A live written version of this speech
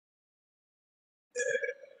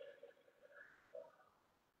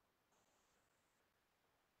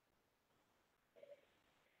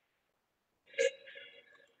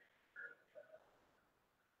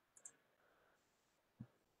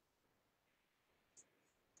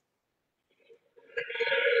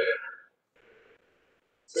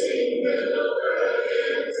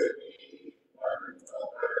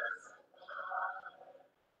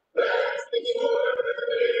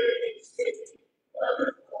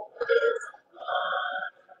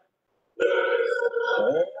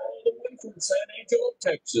San Angelo,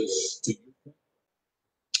 Texas.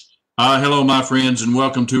 Hello, my friends, and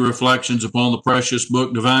welcome to Reflections upon the Precious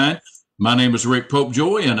Book Divine. My name is Rick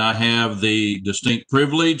Popejoy, and I have the distinct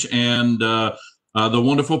privilege and the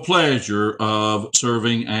wonderful pleasure of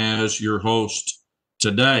serving as your host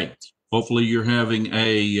today. Hopefully, you're having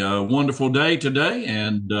a wonderful day today,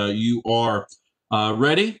 and you are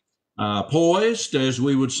ready, poised, as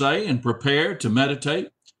we would say, and prepared to meditate,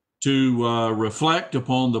 to reflect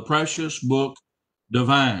upon the precious book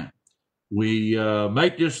divine. We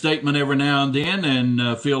make this statement every now and then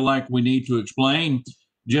and feel like we need to explain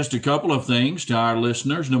just a couple of things to our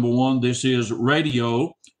listeners. Number one, this is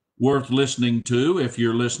radio worth listening to. If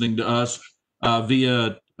you're listening to us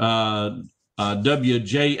via WJHF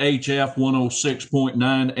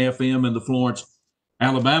 106.9 FM in the Florence,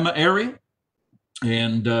 Alabama area.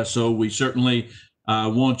 And so we certainly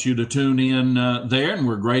want you to tune in there, and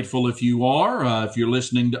we're grateful if you are. If you're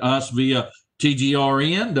listening to us via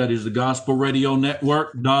TGRN, that is the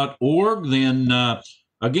gospelradionetwork.org, then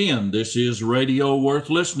again, this is radio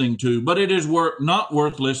worth listening to, but it is not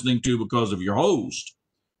worth listening to because of your host.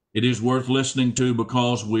 It is worth listening to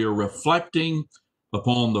because we are reflecting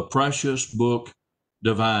upon the precious book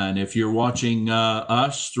divine. If you're watching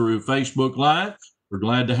us through Facebook Live, we're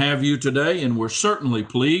glad to have you today, and we're certainly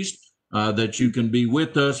pleased that you can be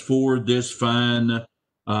with us for this fine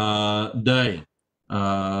day.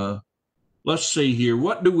 Let's see here.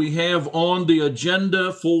 What do we have on the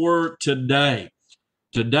agenda for today?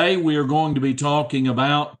 Today we are going to be talking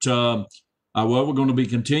about, we're going to be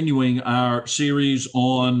continuing our series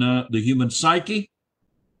on the human psyche.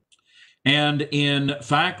 And in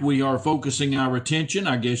fact, we are focusing our attention,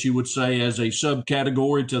 I guess you would say, as a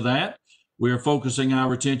subcategory to that. We are focusing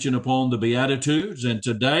our attention upon the BeAttitudes. And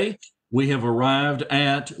today we have arrived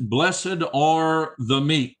at blessed are the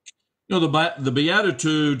meek. You know, the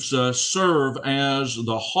BeAttitudes serve as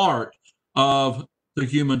the heart of the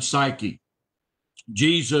human psyche.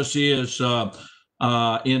 Jesus is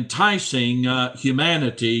enticing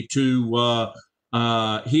humanity to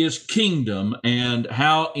his kingdom, and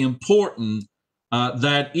how important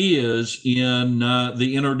that is in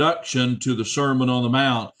the introduction to the Sermon on the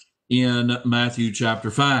Mount in Matthew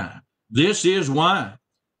chapter 5. This is why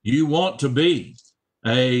you want to be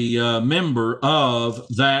a member of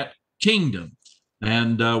that kingdom,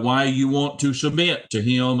 and why you want to submit to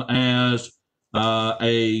him as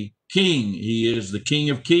a king. He is the King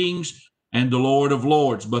of Kings and the Lord of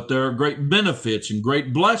Lords, but there are great benefits and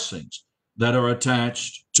great blessings that are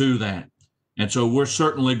attached to that. And so we're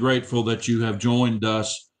certainly grateful that you have joined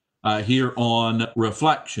us here on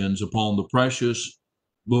Reflections upon the Precious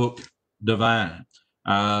Book Divine.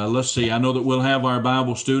 Let's see, I know that we'll have our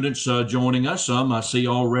Bible students joining us. Some I see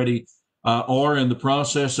already are in the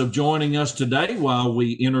process of joining us today while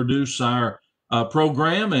we introduce our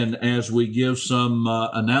program, and as we give some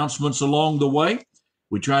announcements along the way.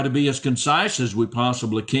 We try to be as concise as we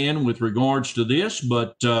possibly can with regards to this,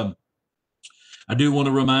 but I do want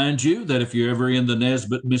to remind you that if you're ever in the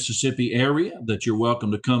Nesbitt, Mississippi area, that you're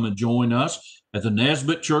welcome to come and join us at the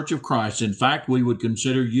Nesbitt Church of Christ. In fact, we would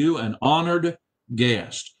consider you an honored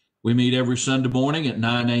guest. We meet every Sunday morning at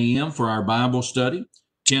 9 a.m. for our Bible study,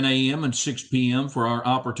 10 a.m. and 6 p.m. for our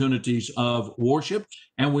opportunities of worship,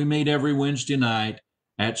 and we meet every Wednesday night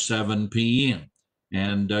at 7 p.m.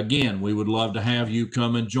 And again, we would love to have you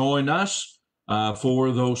come and join us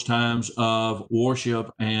for those times of worship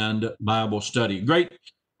and Bible study.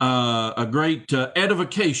 A great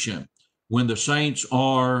edification when the saints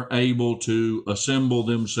are able to assemble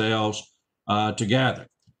themselves together.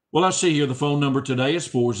 Well, I see here the phone number today is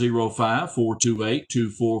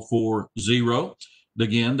 405-428-2440.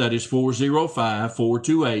 Again, that is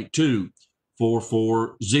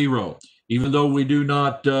 405-428-2440. Even though we do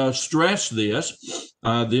not stress this,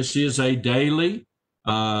 this is a daily,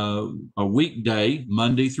 a weekday,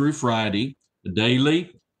 Monday through Friday, a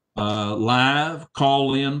daily live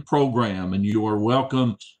call-in program. And you are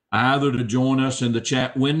welcome either to join us in the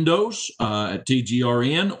chat windows at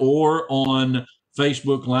TGRN or on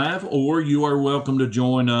Facebook Live, or you are welcome to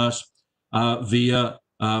join us via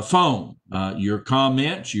phone. Your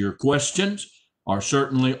comments, your questions are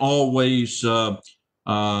certainly always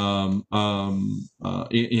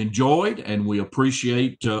enjoyed, and we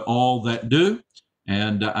appreciate all that do.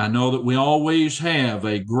 And I know that we always have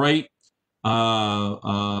a great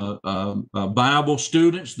Bible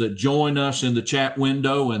students that join us in the chat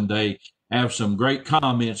window, and they have some great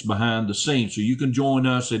comments behind the scenes. So you can join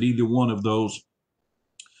us at either one of those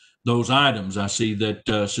items. I see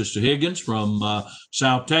that Sister Higgins from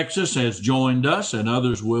South Texas has joined us, and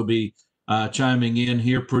others will be chiming in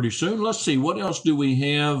here pretty soon. Let's see, what else do we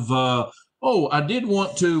have Oh, I did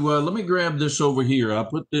want to, let me grab this over here. I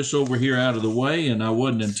put this over here out of the way, and I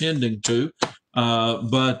wasn't intending to,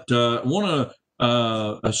 but I want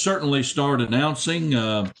to certainly start announcing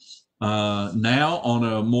now on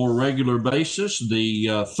a more regular basis the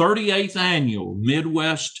 38th annual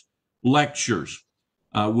Midwest Lectures.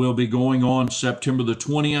 Will be going on September the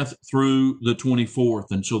 20th through the 24th.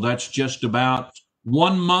 And so that's just about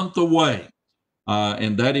 1 month away.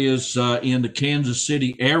 And that is in the Kansas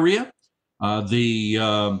City area.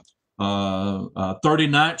 The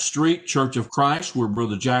 39th Street Church of Christ, where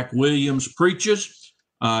Brother Jack Williams preaches,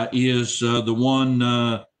 is the one,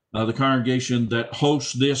 the congregation that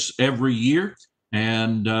hosts this every year.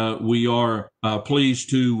 And we are pleased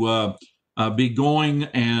to be going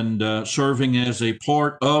and serving as a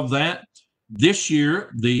part of that. This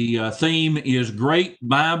year, the theme is Great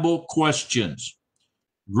Bible Questions.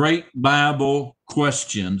 Great Bible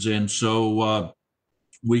Questions. And so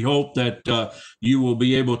we hope that you will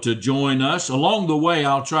be able to join us. Along the way,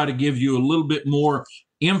 I'll try to give you a little bit more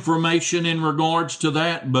information in regards to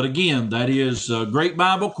that. But again, that is Great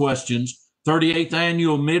Bible Questions, 38th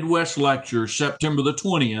Annual Midwest Lecture, September the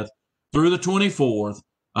 20th through the 24th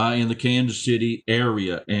in the Kansas City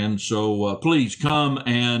area. And so please come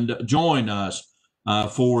and join us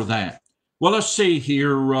for that. Well, let's see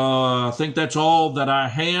here. I think that's all that I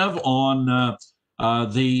have on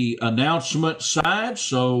the announcement side.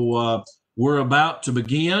 So we're about to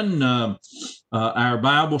begin our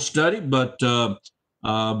Bible study, but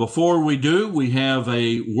before we do, we have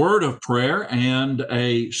a word of prayer and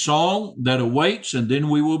a song that awaits, and then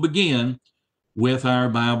we will begin with our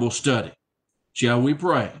Bible study. Shall we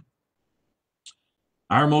pray?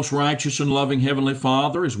 Our most righteous and loving Heavenly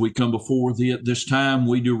Father, as we come before Thee at this time,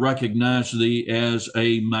 we do recognize Thee as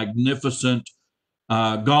a magnificent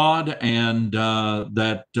God, and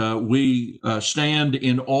that we stand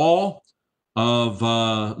in awe of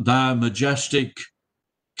Thy majestic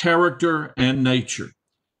character and nature.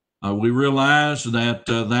 We realize that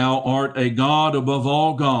Thou art a God above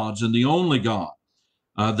all gods and the only God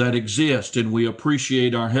that exists, and we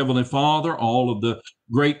appreciate our Heavenly Father, all of the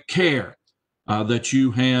great care that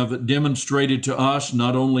You have demonstrated to us,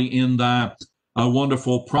 not only in Thy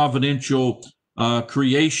wonderful providential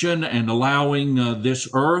creation and allowing this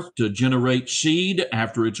earth to generate seed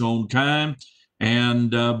after its own kind,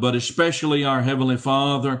 and but especially our Heavenly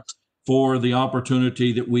Father for the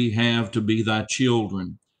opportunity that we have to be Thy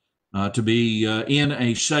children, to be in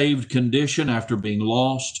a saved condition after being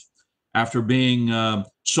lost, after being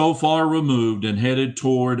so far removed and headed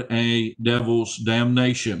toward a devil's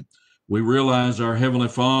damnation. We realize, our Heavenly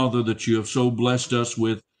Father, that You have so blessed us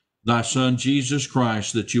with Thy Son, Jesus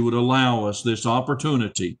Christ, that You would allow us this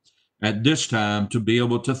opportunity at this time to be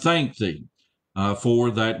able to thank Thee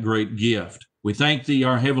for that great gift. We thank Thee,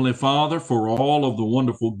 our Heavenly Father, for all of the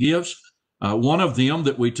wonderful gifts. One of them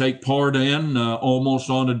that we take part in almost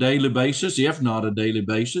on a daily basis, if not a daily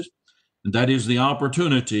basis, and that is the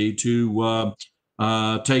opportunity to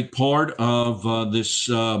take part of this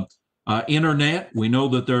internet. We know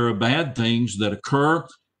that there are bad things that occur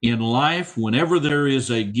in life. Whenever there is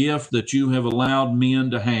a gift that You have allowed men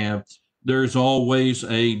to have, there's always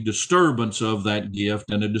a disturbance of that gift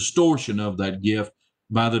and a distortion of that gift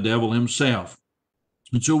by the devil himself.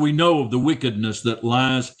 And so we know of the wickedness that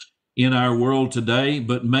lies in our world today,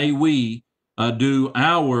 but may we do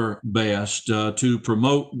our best to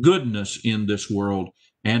promote goodness in this world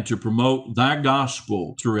and to promote Thy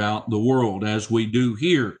gospel throughout the world, as we do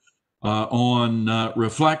here on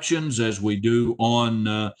Reflections, as we do on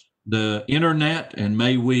the internet, and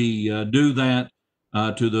may we do that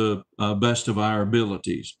to the best of our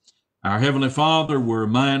abilities. Our Heavenly Father, we're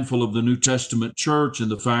mindful of the New Testament church and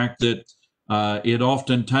the fact that it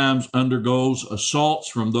oftentimes undergoes assaults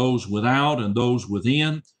from those without and those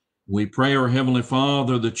within. We pray, our Heavenly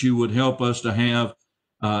Father, that You would help us to have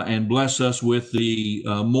and bless us with the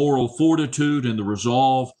moral fortitude and the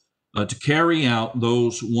resolve to carry out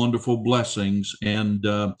those wonderful blessings and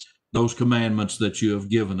those commandments that You have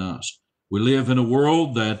given us. We live in a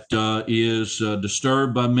world that is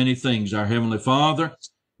disturbed by many things, our Heavenly Father.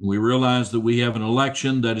 We realize that we have an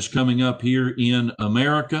election that is coming up here in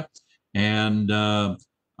America, and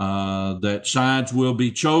that sides will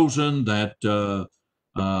be chosen, that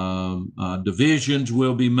divisions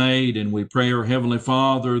will be made, and we pray, our Heavenly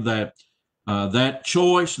Father, that that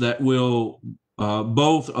choice that will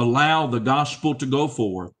both allow the gospel to go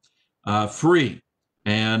forth free,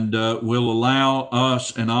 and will allow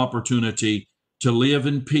us an opportunity to live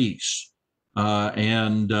in peace,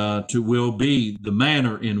 and to will be the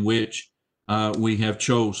manner in which we have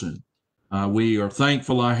chosen. We are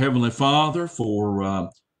thankful, our Heavenly Father, for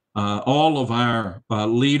all of our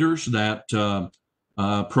leaders that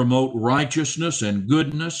promote righteousness and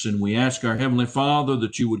goodness, and we ask our Heavenly Father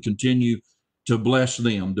that you would continue to bless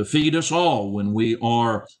them. Defeat us all when we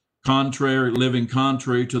are living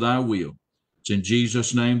contrary to thy will. It's in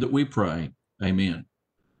Jesus' name that we pray. Amen.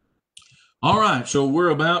 All right, so we're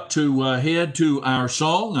about to head to our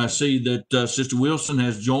song. I see that Sister Wilson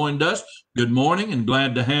has joined us. Good morning, and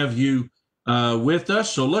glad to have you with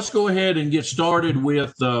us. So let's go ahead and get started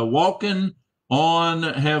with Walking on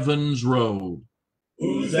Heaven's Road.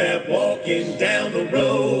 Who's that walking down the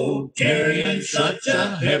road, carrying such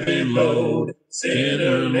a heavy load?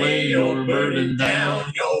 Sinner, lay your burden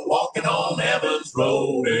down. You're walking on heaven's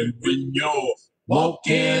road, and when you're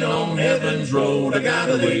walking on heaven's road, I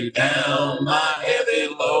gotta lay down my heavy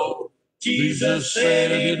load. Jesus said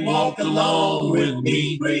he'd walk along with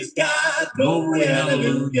me. Praise God, glory,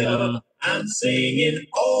 hallelujah. I'm singing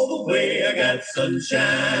all the way. I got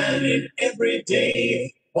sunshine in every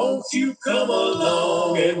day. Won't you come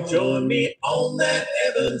along and join me on that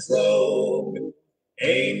heaven's road?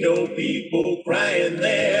 Ain't no people crying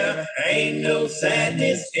there, ain't no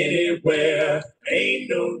sadness anywhere, ain't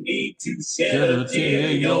no need to shed a tear.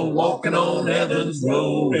 You're walking on heaven's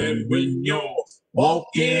road, and when you're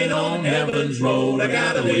walking on heaven's road, I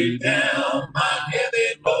gotta lay down my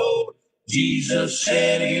heavy load. Jesus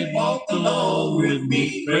said he'd walk along with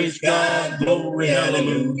me. Praise God, glory,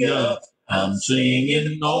 hallelujah. I'm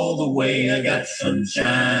singing all the way. I got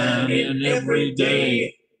sunshine in every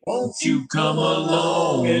day. Won't you come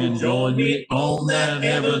along and join me on that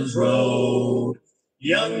heaven's road?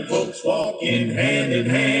 Young folks walking hand in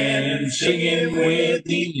hand, singing with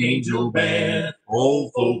the angel band.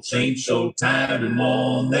 Old folks ain't so tired and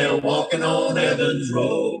worn, they're walking on heaven's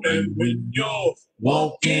road. And when you're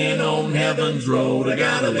walking on heaven's road, I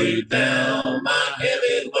gotta lay down my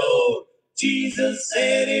heavy load. Jesus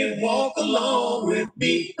said he'd walk along with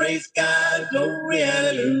me. Praise God, glory,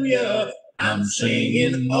 hallelujah. I'm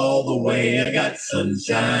singing all the way. I got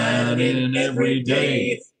sunshine in every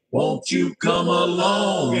day. Won't you come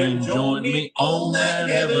along and join me on that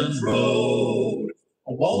heaven's road?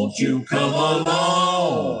 Won't you come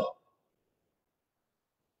along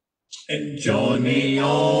and join me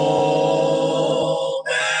on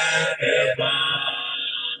that heaven's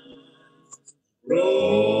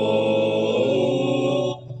road?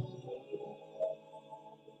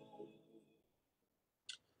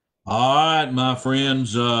 All right, my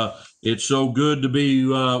friends, it's so good to be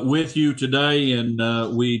with you today,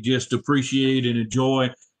 and we just appreciate and enjoy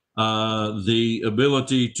the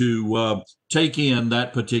ability to take in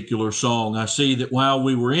that particular song. I see that while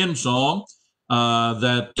we were in song,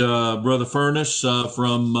 that Brother Furnace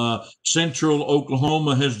from Central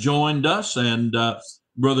Oklahoma has joined us, and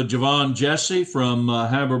Brother Javon Jesse from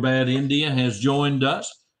Hyderabad, India has joined us.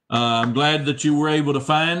 I'm glad that you were able to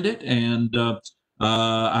find it, and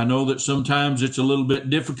I know that sometimes it's a little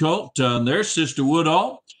bit difficult. There's Sister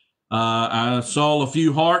Woodall. I saw a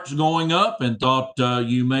few hearts going up and thought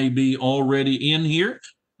you may be already in here,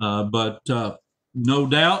 but no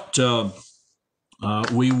doubt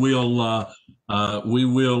we will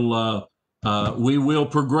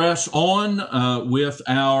progress on with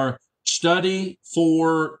our study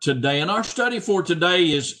for today. And our study for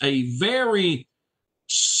today is a very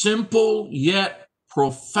simple yet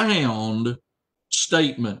profound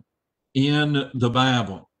statement in the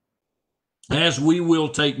Bible, as we will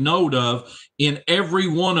take note of in every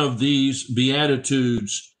one of these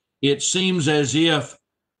Beatitudes. It seems as if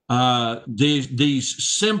these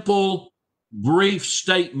simple, brief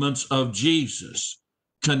statements of Jesus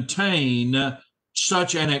contain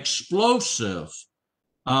such an explosive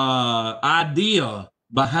idea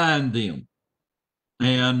behind them.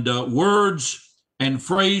 And words and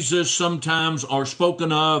phrases sometimes are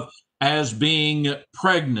spoken of as being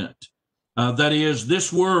pregnant. That is,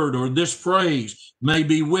 this word or this phrase may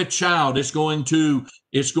be with child. It's going to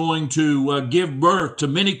give birth to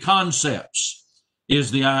many concepts, is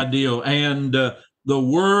the ideal. And the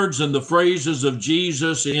words and the phrases of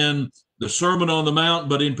Jesus in the Sermon on the Mount,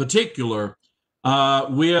 but in particular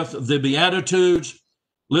with the Beatitudes,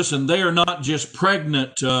 listen, they are not just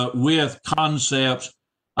pregnant with concepts.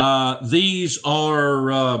 These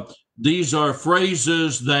are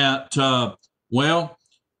phrases that,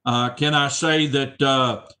 can I say that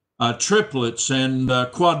triplets and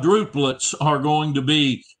quadruplets are going to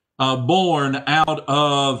be born out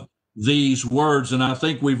of these words? And I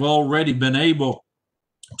think we've already been able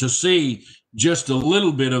to see just a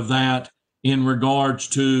little bit of that in regards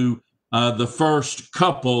to the first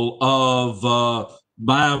couple of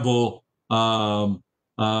Bible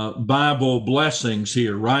blessings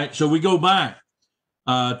here, right? So we go back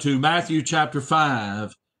to Matthew chapter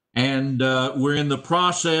 5, and we're in the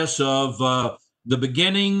process of the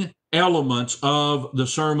beginning elements of the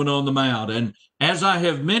Sermon on the Mount. And as I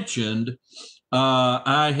have mentioned,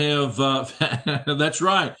 I have, that's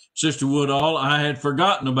right, Sister Woodall, I had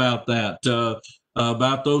forgotten about that,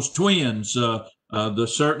 about those twins.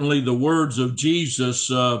 Certainly the words of Jesus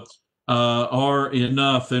are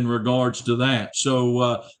enough in regards to that.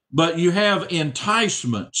 So, but you have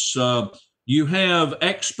enticements, you have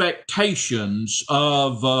expectations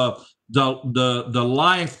of the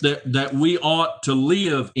life that we ought to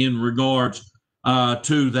live in regards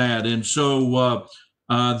to that. And so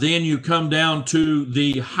then you come down to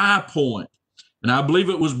the high point. And I believe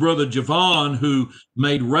it was Brother Javon who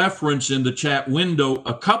made reference in the chat window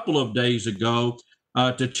a couple of days ago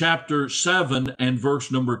to chapter 7 and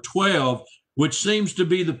verse number 12, which seems to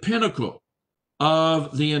be the pinnacle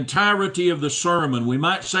of the entirety of the sermon. We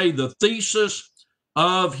might say the thesis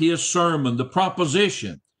of his sermon, the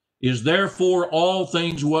proposition is, therefore, all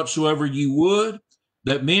things whatsoever you would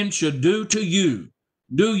that men should do to you,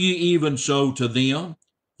 do ye even so to them,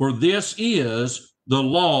 for this is the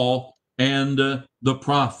law and the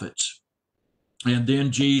prophets. And then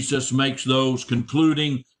Jesus makes those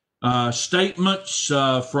concluding statements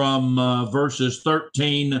from verses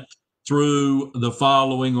 13 through the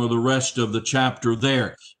following or the rest of the chapter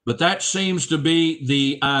there. But that seems to be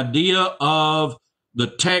the idea of the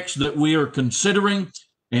text that we are considering.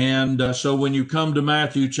 And so when you come to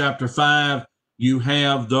Matthew chapter 5, you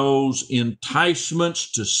have those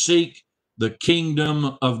enticements to seek the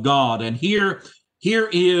kingdom of God. And here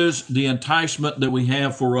is the enticement that we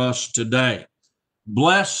have for us today.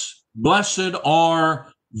 Blessed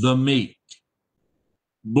are the meek.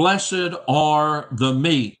 Blessed are the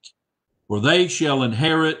meek, for they shall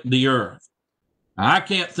inherit the earth. I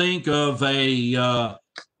can't think of a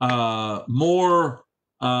more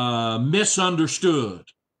misunderstood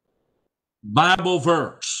Bible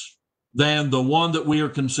verse than the one that we are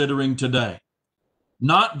considering today.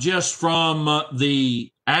 Not just from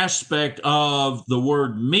the aspect of the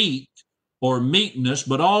word meek or meekness,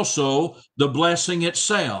 but also the blessing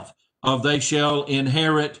itself of they shall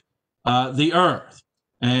inherit the earth.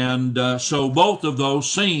 And so both of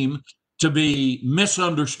those seem to be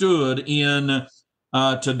misunderstood in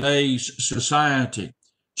today's society.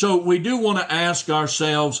 So we do want to ask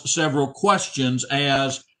ourselves several questions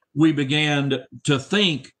as we began to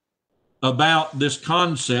think about this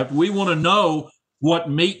concept. We want to know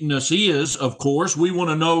what meekness is, of course. We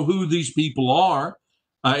want to know who these people are.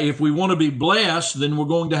 If we want to be blessed, then we're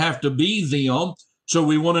going to have to be them. So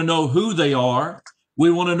we want to know who they are.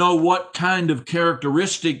 We want to know what kind of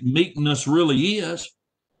characteristic meekness really is.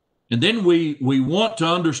 And then we want to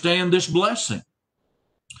understand this blessing.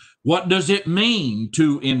 What does it mean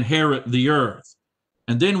to inherit the earth?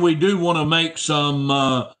 And then we do want to make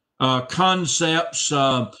some concepts,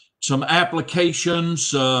 some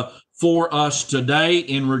applications for us today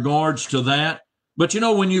in regards to that. But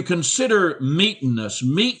when you consider meekness,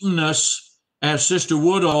 as Sister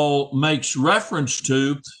Woodall makes reference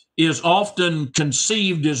to, is often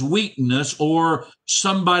conceived as weakness or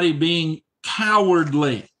somebody being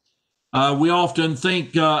cowardly. We often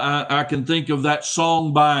think, I can think of that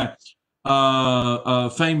song by a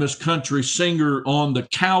famous country singer on the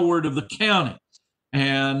Coward of the County,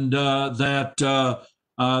 and that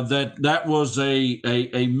was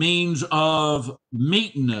a means of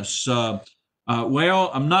meekness.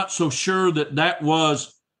 Well, I'm not so sure that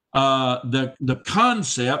was the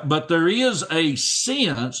concept, but there is a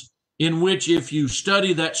sense in which, if you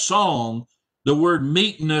study that song, the word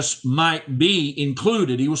meekness might be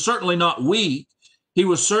included. He was certainly not weak. He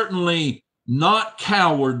was certainly not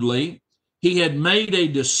cowardly. He had made a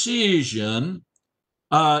decision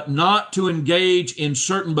not to engage in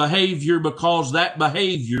certain behavior because that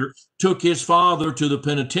behavior took his father to the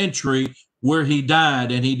penitentiary where he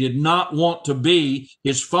died, and he did not want to be.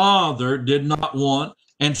 His father did not want.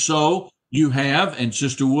 And so you have, and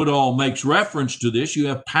Sister Woodall makes reference to this, you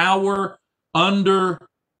have power under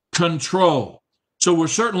control. So we're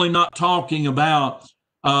certainly not talking about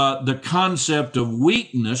the concept of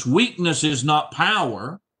weakness. Weakness is not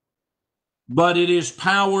power, but it is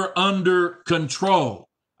power under control.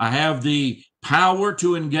 I have the power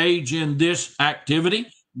to engage in this activity,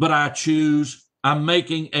 but I'm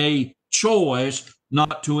making a choice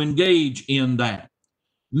not to engage in that.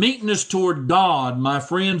 Meekness toward God, my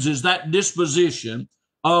friends, is that disposition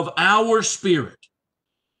of our spirit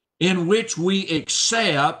in which we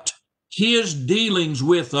accept his dealings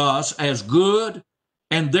with us as good,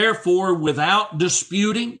 and therefore without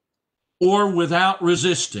disputing or without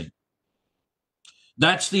resisting.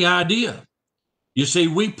 That's the idea. You see,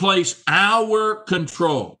 we place our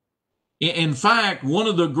control. In fact, one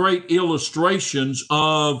of the great illustrations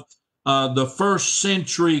of the first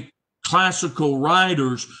century classical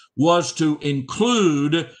writers was to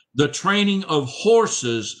include the training of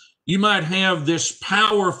horses. You might have this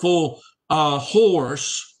powerful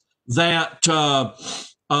horse that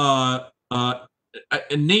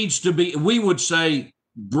needs to be, we would say,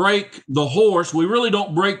 break the horse. We really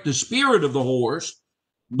don't break the spirit of the horse,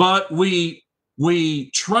 but we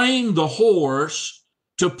train the horse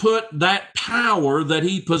to put that power that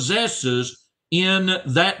he possesses in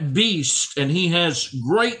that beast, and he has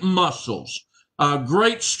great muscles,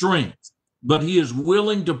 great strength, but he is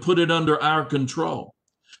willing to put it under our control,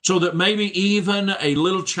 so that maybe even a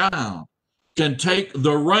little child can take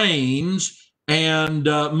the reins and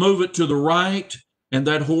move it to the right, and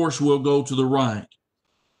that horse will go to the right.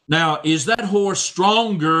 Now, is that horse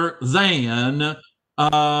stronger than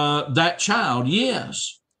that child?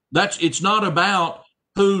 Yes. It's not about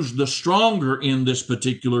who's the stronger in this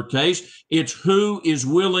particular case. It's who is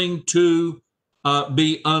willing to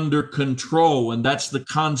be under control. And that's the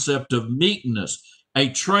concept of meekness. A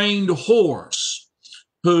trained horse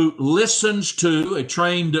who listens to a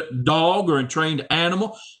trained dog or a trained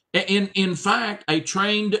animal. In fact, a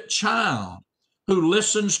trained child who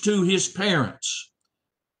listens to his parents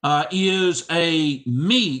is a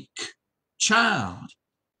meek child.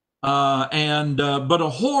 But a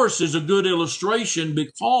horse is a good illustration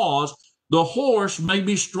because the horse may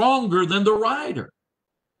be stronger than the rider,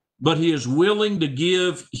 but he is willing to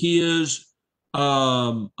give his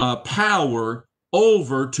power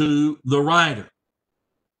over to the rider.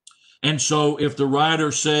 And so if the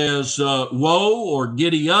rider says, whoa, or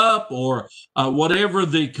giddy up, or whatever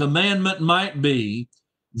the commandment might be,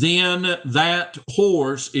 then that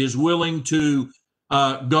horse is willing to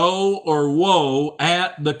go or whoa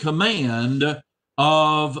at the command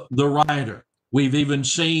of the rider. We've even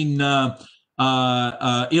seen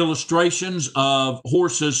illustrations of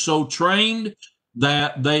horses so trained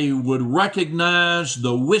that they would recognize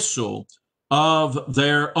the whistle of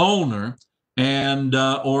their owner, and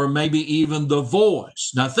or maybe even the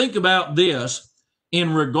voice. Now think about this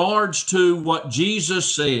in regards to what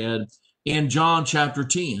Jesus said in John chapter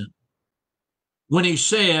 10, when he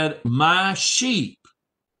said, my sheep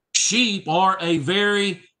are a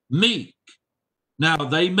very meek. Now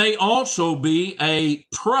they may also be a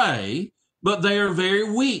prey, but they are very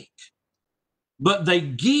weak. But they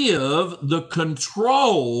give the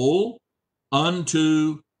control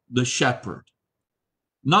unto the shepherd.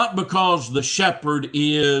 Not because the shepherd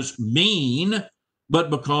is mean,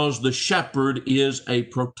 but because the shepherd is a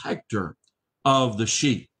protector of the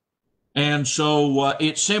sheep. And so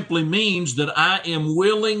it simply means that I am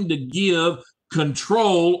willing to give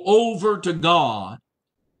control over to God,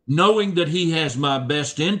 knowing that he has my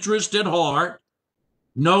best interest at heart,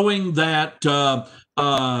 knowing that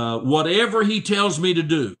whatever he tells me to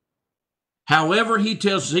do, however he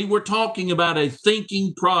tells me, we're talking about a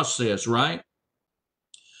thinking process, right?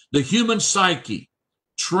 The human psyche,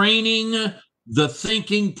 training the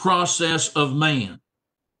thinking process of man.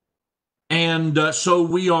 And so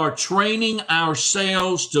we are training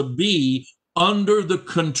ourselves to be under the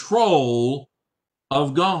control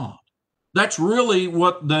of God. That's really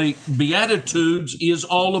what the BeAttitudes is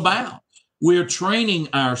all about. We're training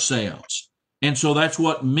ourselves. And so that's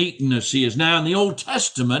what meekness is. Now, in the Old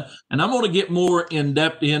Testament, and I'm going to get more in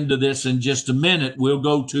depth into this in just a minute, we'll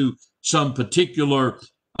go to some particular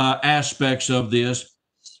aspects of this.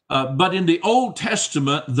 But in the Old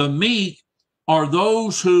Testament, the meek are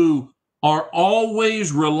those who are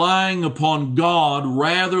always relying upon God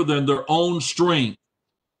rather than their own strength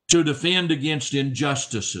to defend against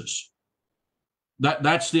injustices.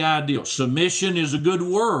 That's the ideal. Submission is a good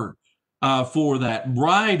word for that.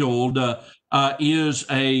 Bridled is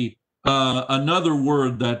another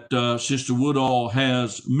word that Sister Woodall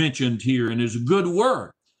has mentioned here, and is a good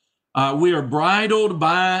word. We are bridled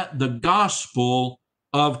by the gospel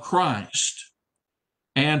of Christ.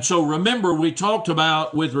 And so remember, we talked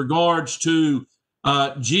about with regards to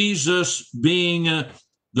Jesus being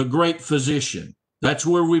the great physician. That's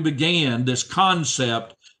where we began this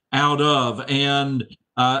concept out of. And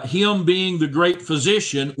him being the great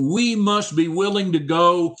physician, we must be willing to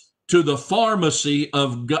go to the pharmacy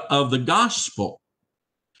of the gospel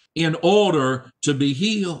in order to be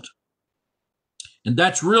healed. And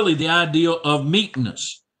that's really the idea of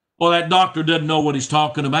meekness. Oh, that doctor doesn't know what he's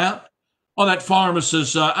talking about. Oh, that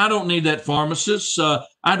pharmacist, I don't need that pharmacist.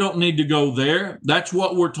 I don't need to go there. That's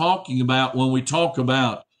what we're talking about when we talk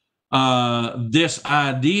about this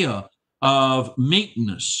idea of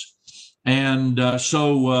meekness. And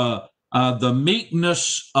so the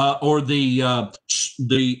meekness or the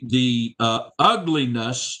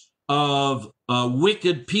ugliness of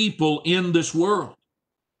wicked people in this world,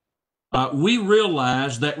 we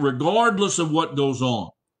realize that regardless of what goes on,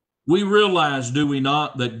 we realize, do we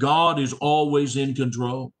not, that God is always in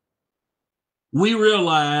control? We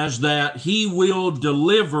realize that He will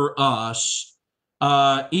deliver us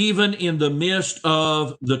even in the midst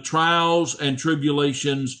of the trials and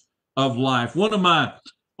tribulations of life. One of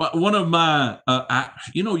my,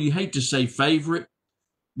 you hate to say favorite,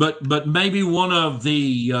 but maybe one of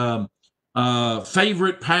the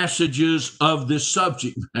favorite passages of this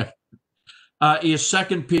subject is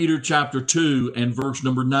 2 Peter chapter 2 and verse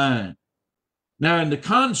number 9. Now, in the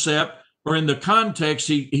concept or in the context,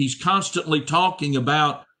 he's constantly talking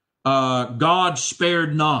about God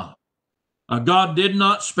spared not. God did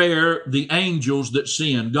not spare the angels that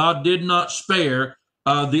sinned. God did not spare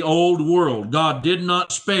the old world. God did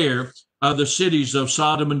not spare the cities of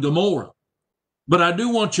Sodom and Gomorrah. But I do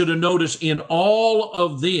want you to notice in all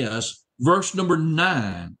of this, verse number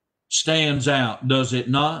 9 stands out, does it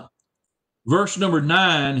not? Verse number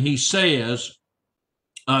 9, he says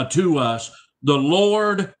to us, the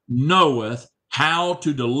Lord knoweth how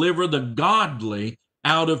to deliver the godly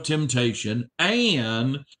out of temptation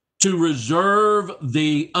and to reserve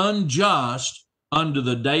the unjust unto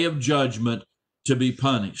the day of judgment to be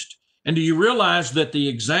punished. And do you realize that the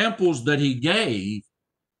examples that he gave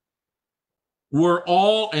were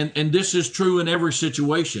all, and this is true in every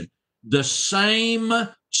situation, the same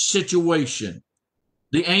situation.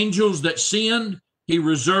 The angels that sinned, he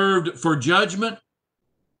reserved for judgment.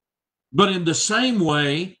 But in the same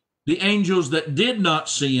way, the angels that did not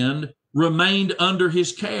sin remained under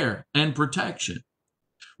his care and protection.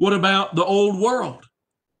 What about the old world?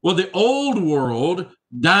 Well, the old world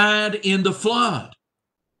died in the flood.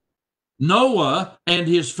 Noah and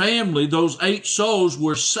his family, those 8 souls,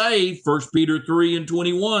 were saved, 1 Peter 3 and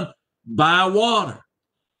 21, by water.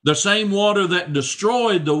 The same water that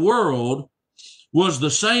destroyed the world was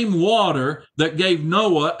the same water that gave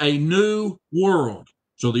Noah a new world.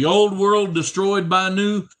 So the old world destroyed by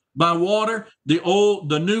water,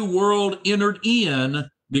 the new world entered in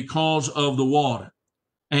because of the water.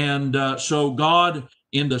 And so God,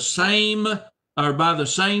 in the same, or by the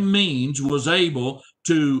same means, was able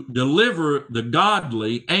to deliver the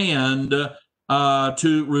godly and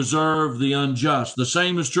to reserve the unjust. The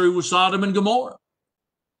same is true with Sodom and Gomorrah.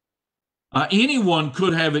 Anyone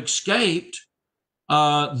could have escaped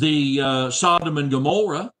the Sodom and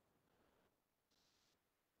Gomorrah,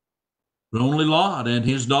 but only Lot and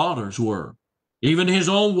his daughters were. Even his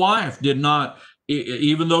own wife did not,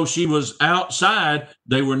 even though she was outside,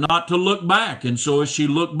 they were not to look back. And so as she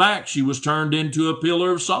looked back, she was turned into a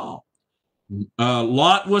pillar of salt.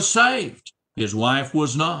 Lot was saved. His wife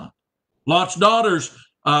was not. Lot's daughters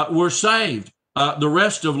were saved. The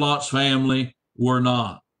rest of Lot's family were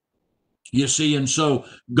not. You see, and so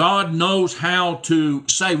God knows how to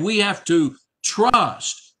say. We have to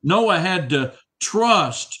trust. Noah had to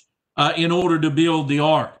trust in order to build the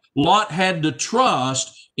ark. Lot had to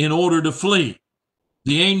trust in order to flee.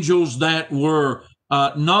 The angels that were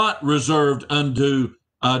not reserved unto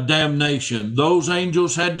damnation, those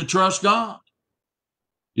angels had to trust God.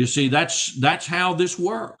 You see, that's how this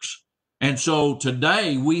works. And so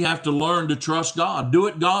today we have to learn to trust God. Do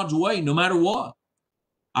it God's way, no matter what.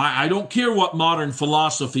 I don't care what modern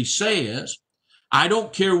philosophy says. I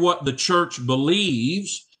don't care what the church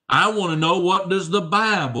believes. I want to know, what does the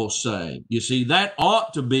Bible say? You see, that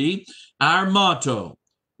ought to be our motto,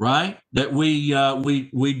 right? That we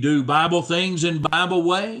do Bible things in Bible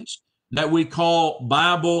ways, that we call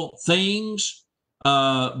Bible things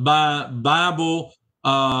by Bible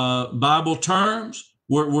terms.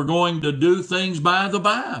 We're going to do things by the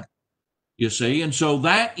Bible. You see, and so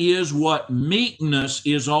that is what meekness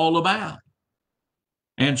is all about.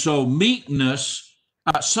 And so meekness,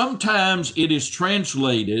 sometimes it is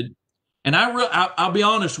translated, and I'll be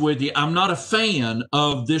honest with you, I'm not a fan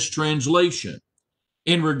of this translation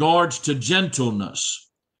in regards to gentleness.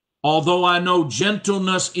 Although I know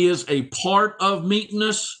gentleness is a part of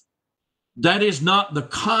meekness, that is not the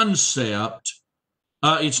concept.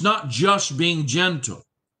 It's not just being gentle.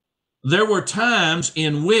 There were times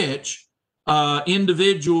in which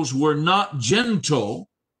individuals were not gentle,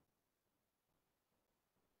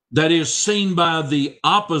 that is seen by the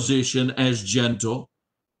opposition as gentle.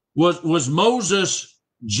 Was Moses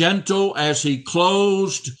gentle as he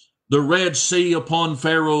closed the Red Sea upon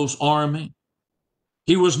Pharaoh's army?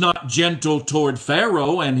 He was not gentle toward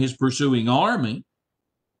Pharaoh and his pursuing army.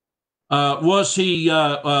 Was he?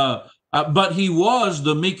 But he was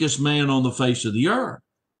the meekest man on the face of the earth.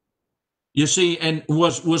 You see, and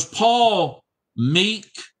was Paul meek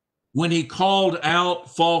when he called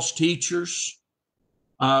out false teachers?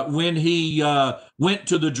 When he went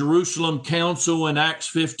to the Jerusalem council in Acts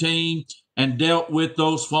 15 and dealt with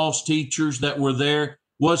those false teachers that were there,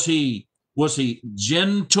 was he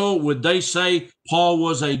gentle? Would they say Paul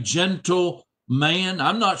was a gentle man?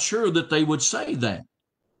 I'm not sure that they would say that,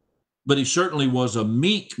 but he certainly was a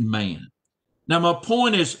meek man. Now, my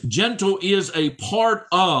point is, gentle is a part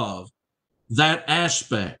of that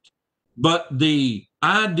aspect. But the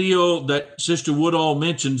ideal that Sister Woodall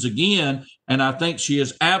mentions again, and I think she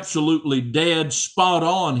is absolutely dead spot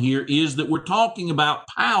on here, is that we're talking about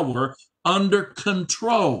power under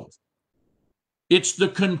control. It's the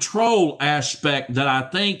control aspect that I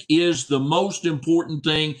think is the most important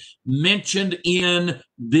thing mentioned in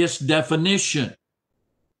this definition.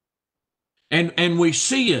 And we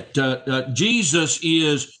see it. Jesus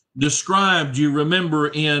is described, you remember,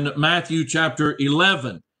 in Matthew chapter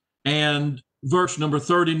 11 and verse number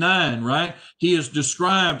 39, right? He is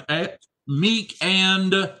described as meek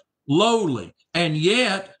and lowly. And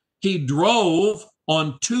yet he drove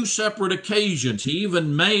on two separate occasions. He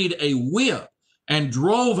even made a whip and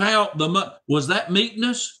drove out was that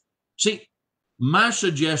meekness? See, my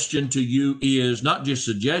suggestion to you is not just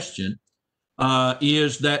suggestion,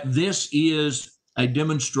 is that this is a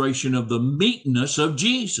demonstration of the meekness of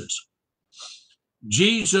Jesus.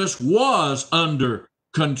 Jesus was under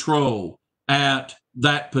control at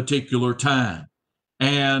that particular time.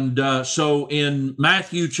 And so in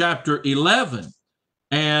Matthew chapter 11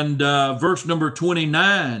 and verse number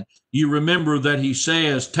 29, you remember that he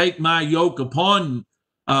says, "Take my yoke upon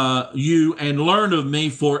you and learn of me,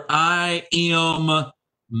 for I am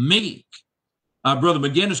meek." Brother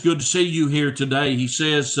McGinnis, good to see you here today. He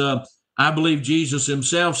says, I believe Jesus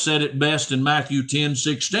himself said it best in Matthew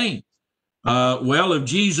 10:16. Well, if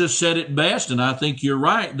Jesus said it best, and I think you're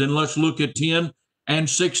right, then let's look at 10 and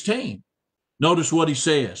 16. Notice what he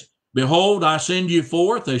says. "Behold, I send you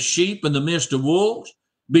forth as sheep in the midst of wolves.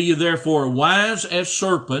 Be ye therefore wise as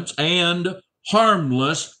serpents and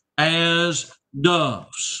harmless as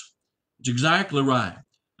doves." It's exactly right.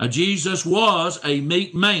 Jesus was a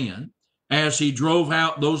meek man as he drove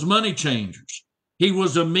out those money changers. He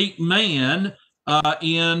was a meek man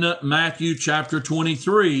in Matthew chapter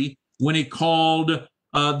 23 when he called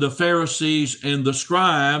the Pharisees and the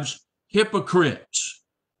scribes hypocrites.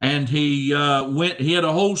 And he had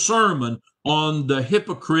a whole sermon on the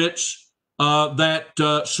hypocrites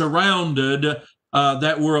that surrounded,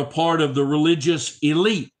 that were a part of the religious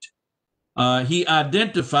elite. He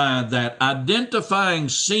identified that identifying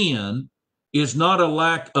sin is not a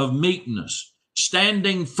lack of meekness.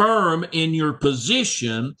 Standing firm in your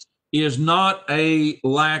position is not a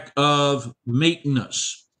lack of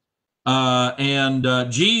meekness.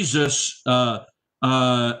 And Jesus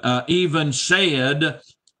even said,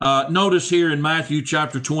 notice here in Matthew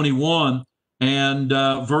chapter 21 and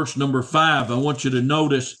verse number 5, I want you to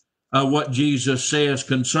notice what Jesus says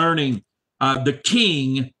concerning the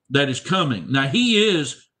king that is coming. Now, he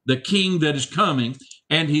is the king that is coming,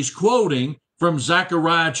 and he's quoting from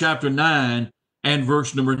Zechariah chapter 9 and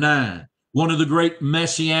verse number 9, one of the great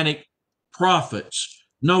messianic prophets.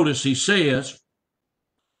 Notice he says,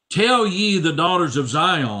 "Tell ye the daughters of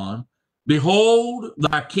Zion, behold,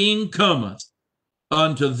 thy king cometh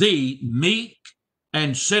unto thee meek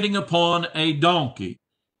and sitting upon a donkey,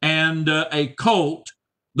 and a colt,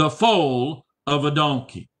 the foal of a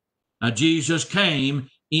donkey." Now, Jesus came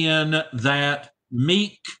in that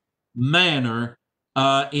meek manner.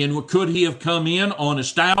 Could he have come in on a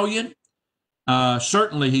stallion?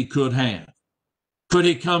 Certainly he could have. Could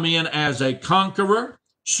he come in as a conqueror?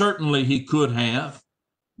 Certainly he could have.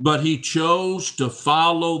 But he chose to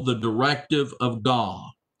follow the directive of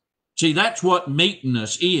God. See, that's what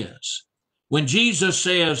meekness is. When Jesus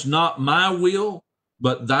says, "Not my will,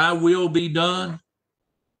 but thy will be done,"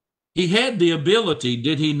 he had the ability,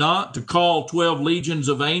 did he not, to call 12 legions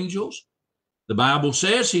of angels? The Bible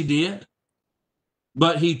says he did.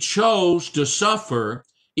 But he chose to suffer,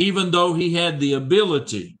 even though he had the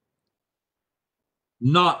ability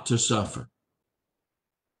not to suffer.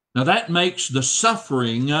 Now that makes the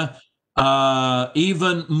suffering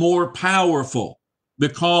even more powerful,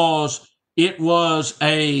 because it was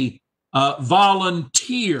a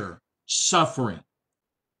volunteer suffering.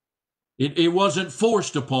 It wasn't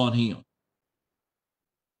forced upon him.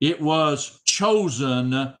 It was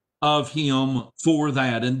chosen of him for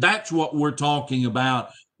that. And that's what we're talking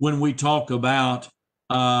about when we talk about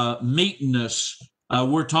meekness.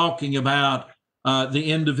 We're talking about the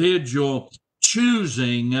individual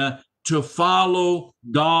choosing to follow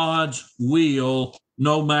God's will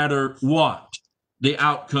no matter what the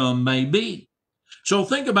outcome may be. So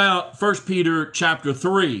think about 1 Peter chapter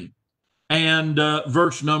 3 and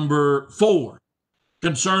verse number 4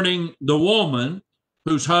 concerning the woman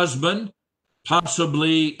whose husband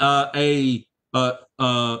possibly gone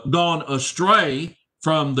astray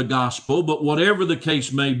from the gospel, but whatever the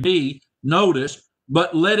case may be, notice,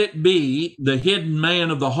 but let it be the hidden man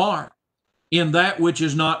of the heart in that which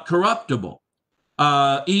is not corruptible,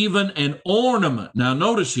 even an ornament. Now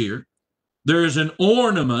notice here, there is an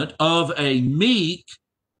ornament of a meek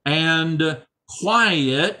and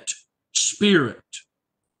quiet spirit,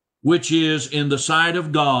 which is in the sight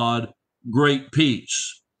of God great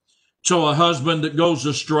peace. So a husband that goes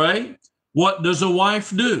astray, what does a wife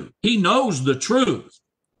do? He knows the truth.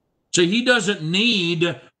 See, he doesn't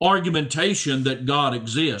need argumentation that God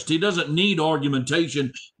exists. He doesn't need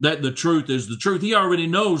argumentation that the truth is the truth. He already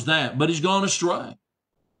knows that, but he's gone astray.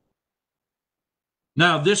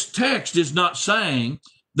 Now, this text is not saying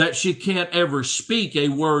that she can't ever speak a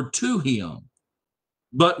word to him,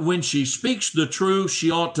 but when she speaks the truth, she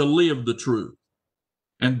ought to live the truth.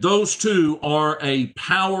 And those two are a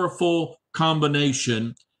powerful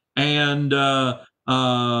combination. And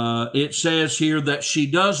it says here that she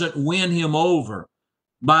doesn't win him over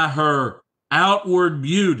by her outward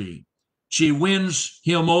beauty. She wins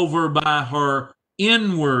him over by her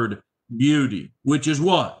inward beauty, which is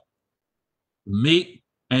what? Meek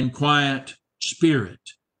and quiet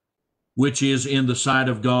spirit, which is in the sight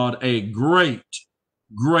of God a great,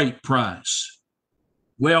 great price.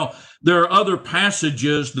 Well, there are other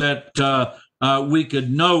passages that we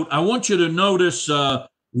could note. I want you to notice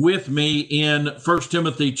with me in 1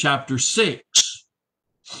 Timothy chapter 6.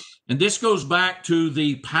 And this goes back to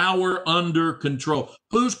the power under control.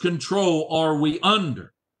 Whose control are we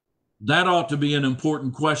under? That ought to be an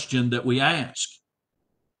important question that we ask.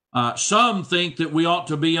 Some think that we ought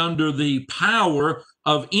to be under the power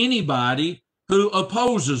of anybody who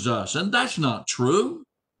opposes us, and that's not true.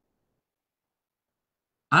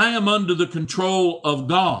 I am under the control of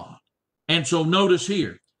God. And so notice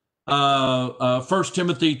here, 1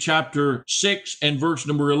 Timothy chapter 6 and verse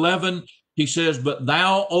number 11, he says, "But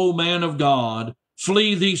thou, O man of God,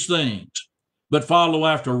 flee these things, but follow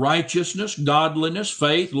after righteousness, godliness,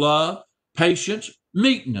 faith, love, patience,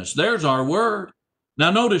 meekness." There's our word.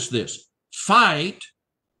 Now notice this, fight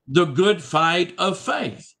the good fight of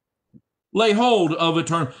faith. Lay hold of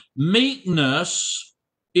eternal. Meekness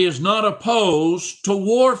is not opposed to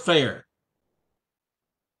warfare.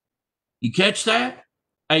 You catch that?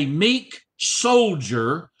 A meek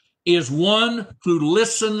soldier is one who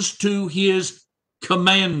listens to his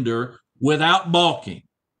commander without balking.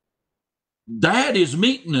 That is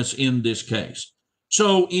meekness in this case.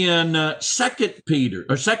 So in 2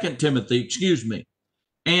 Timothy,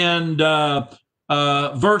 and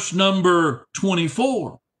verse number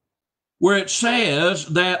 24, where it says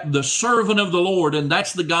that the servant of the Lord, and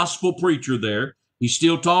that's the gospel preacher there, he's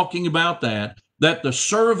still talking about that the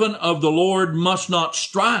servant of the Lord must not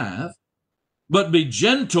strive, but be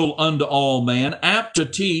gentle unto all men, apt to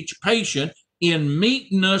teach, patient, in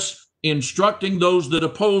meekness, instructing those that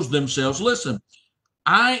oppose themselves. Listen,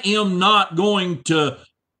 I am not going to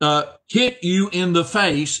hit you in the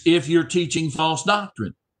face if you're teaching false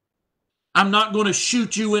doctrine. I'm not going to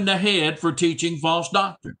shoot you in the head for teaching false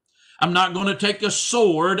doctrine. I'm not going to take a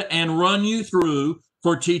sword and run you through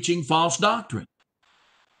for teaching false doctrine.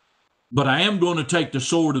 But I am going to take the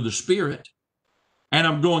sword of the Spirit, and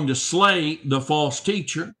I'm going to slay the false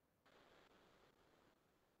teacher.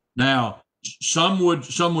 Now, some would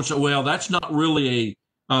say, well, that's not really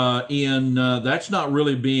that's not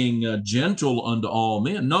really being gentle unto all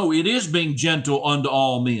men. No, it is being gentle unto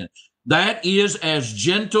all men. That is as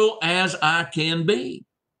gentle as I can be.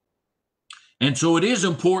 And so it is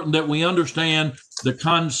important that we understand the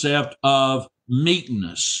concept of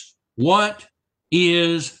meekness. What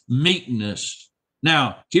is meekness?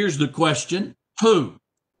 Now, here's the question. Who?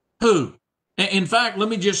 In fact, let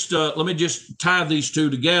me just tie these two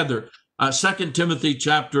together. 2 Timothy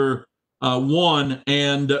chapter 1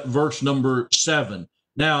 and verse number 7.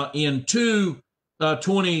 Now, in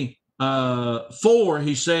 2:24,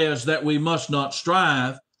 he says that we must not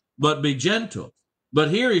strive, but be gentle. But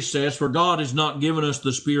here he says, for God has not given us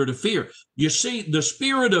the spirit of fear. You see, the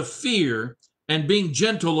spirit of fear and being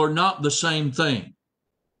gentle are not the same thing.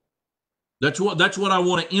 That's what I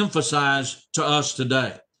want to emphasize to us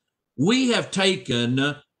today. We have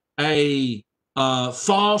taken a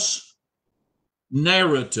false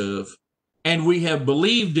narrative and we have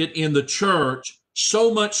believed it in the church,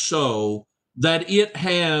 so much so that it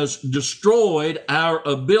has destroyed our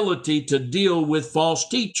ability to deal with false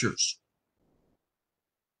teachers.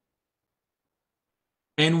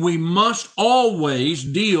 And we must always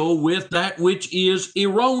deal with that which is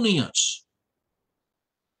erroneous.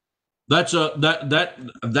 That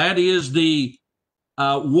is the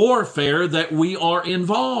warfare that we are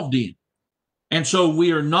involved in. And so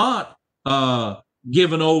we are not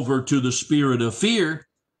given over to the spirit of fear,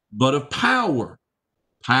 but of power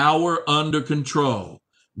under control.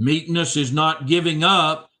 Meekness is not giving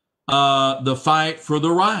up the fight for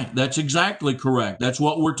the right. That's exactly correct. That's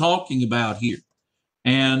what we're talking about here.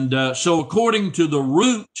 And so according to the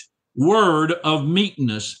root word of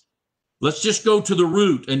meekness, let's just go to the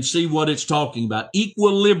root and see what it's talking about.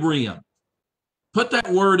 Equilibrium. Put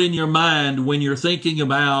that word in your mind when you're thinking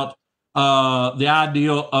about the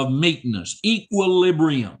idea of meekness.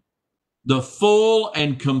 Equilibrium. The full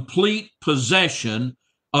and complete possession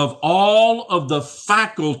of all of the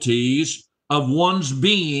faculties of one's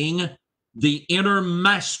being, the inner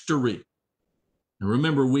mastery. Now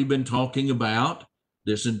remember, we've been talking about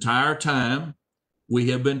this entire time, we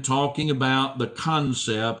have been talking about the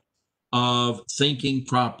concept of thinking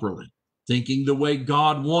properly, thinking the way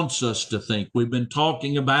God wants us to think. We've been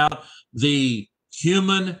talking about the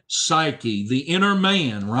human psyche, the inner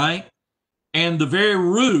man, right? And the very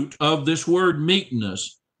root of this word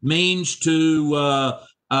meekness means to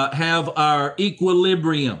have our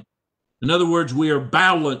equilibrium. In other words, we are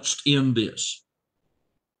balanced in this.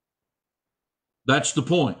 That's the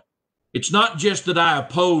point. It's not just that I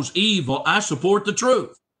oppose evil, I support the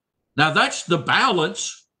truth. Now that's the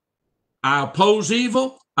balance. I oppose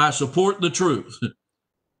evil, I support the truth.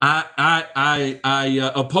 I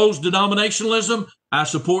oppose denominationalism, I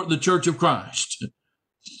support the Church of Christ.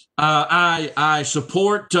 I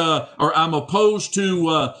support, or I'm opposed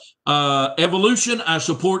to evolution, I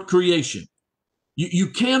support creation. You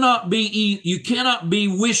cannot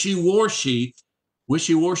be wishy-washy.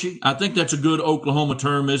 Wishy-washy? I think that's a good Oklahoma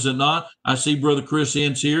term, is it not? I see Brother Chris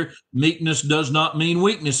Ince here. Meekness does not mean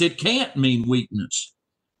weakness. It can't mean weakness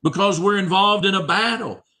because we're involved in a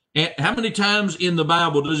battle. And how many times in the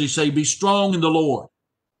Bible does he say, be strong in the Lord,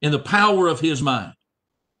 in the power of his might?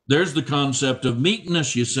 There's the concept of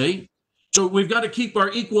meekness, you see. So we've got to keep our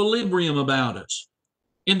equilibrium about us.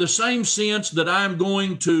 In the same sense that I'm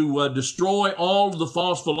going to destroy all of the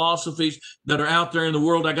false philosophies that are out there in the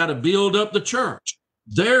world, I got to build up the church.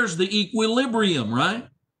 There's the equilibrium, right?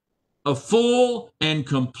 A full and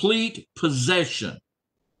complete possession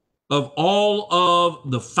of all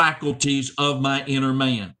of the faculties of my inner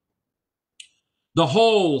man. The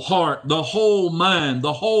whole heart, the whole mind,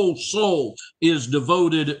 the whole soul is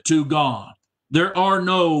devoted to God. There are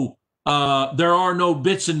no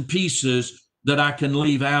bits and pieces that I can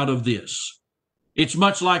leave out of this. It's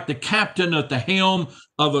much like the captain at the helm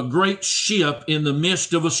of a great ship in the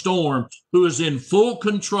midst of a storm who is in full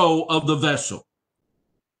control of the vessel.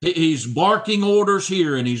 He's barking orders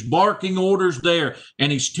here and he's barking orders there,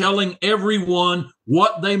 and he's telling everyone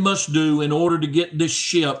what they must do in order to get this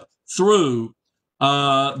ship through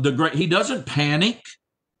he doesn't panic.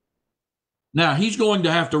 Now, he's going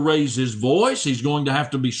to have to raise his voice. He's going to have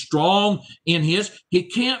to be strong in he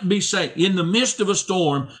can't be saying, in the midst of a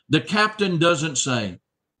storm, the captain doesn't say,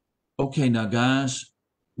 okay, now guys,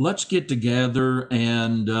 let's get together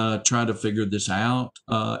and try to figure this out.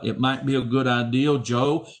 It might be a good idea,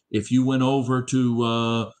 Joe, if you went over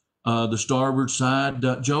to the starboard side.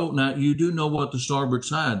 Joe, now you do know what the starboard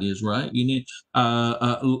side is, right? You need,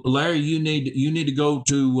 Larry, you need to go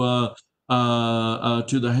to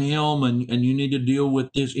the helm and you need to deal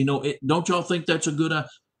with this. Don't y'all think that's a good idea?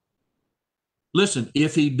 Listen,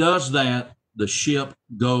 if he does that, the ship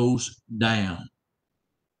goes down.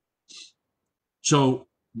 So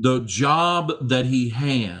the job that he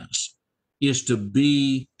has is to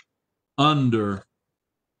be under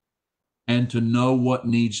and to know what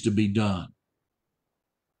needs to be done.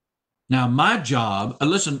 Now, my job,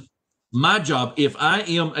 if I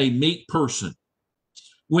am a meek person,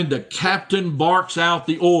 when the captain barks out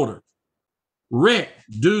the order, Rick,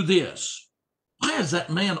 do this. Why is that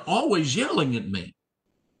man always yelling at me?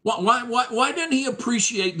 Why didn't he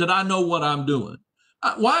appreciate that I know what I'm doing?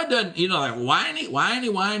 Why doesn't, like whiny?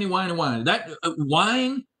 That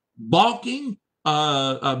whine, balking,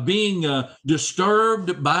 being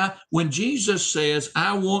disturbed by, when Jesus says,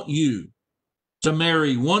 I want you to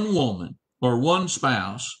marry one woman or one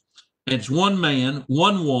spouse, it's one man,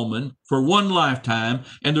 one woman for one lifetime,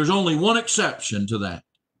 and there's only one exception to that.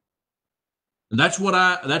 And that's what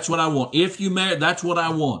I want. If you marry, that's what I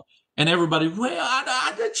want. And everybody, well,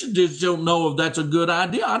 I just don't know if that's a good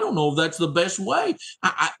idea. I don't know if that's the best way.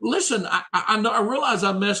 Listen, I realize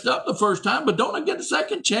I messed up the first time, but don't I get a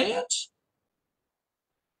second chance?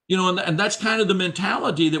 You know, and that's kind of the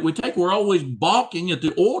mentality that we take. We're always balking at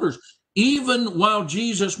the orders. Even while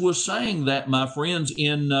Jesus was saying that, my friends,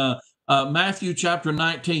 in Matthew chapter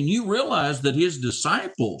 19, you realize that his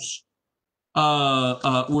disciples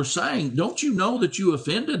were saying, don't you know that you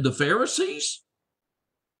offended the Pharisees?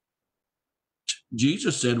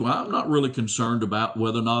 Jesus said, well, I'm not really concerned about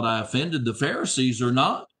whether or not I offended the Pharisees or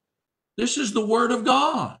not. This is the word of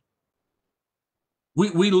God.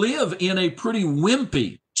 We live in a pretty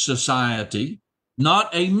wimpy society, not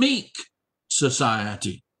a meek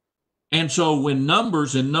society. And so when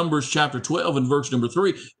Numbers chapter 12 and verse number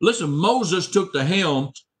 3, listen, Moses took the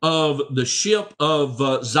helm of the ship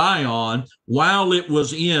of Zion while it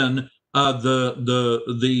was in the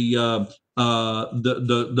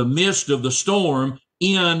midst of the storm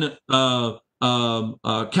in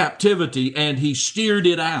captivity, and he steered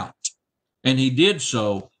it out. And he did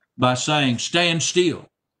so by saying, stand still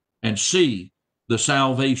and see the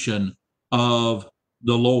salvation of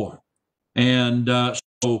the Lord. And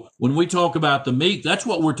so when we talk about the meek, that's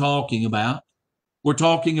what we're talking about. We're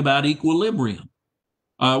talking about equilibrium.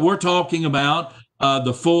 We're talking about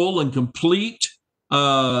the full and complete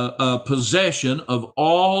possession of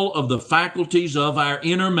all of the faculties of our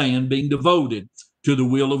inner man being devoted to the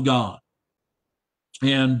will of God.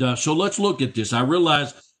 And so let's look at this. I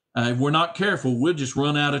realize if we're not careful, we'll just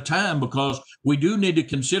run out of time, because we do need to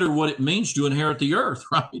consider what it means to inherit the earth,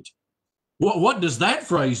 right? What does that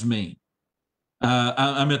phrase mean?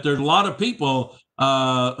 I mean, there's a lot of people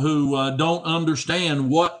who don't understand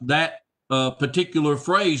what that particular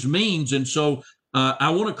phrase means. And so I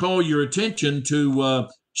want to call your attention to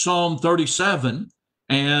Psalm 37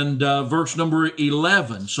 and verse number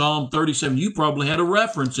 11. Psalm 37. You probably had a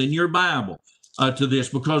reference in your Bible to this,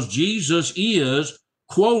 because Jesus is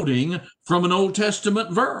quoting from an Old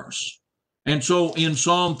Testament verse. And so in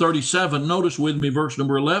Psalm 37, notice with me verse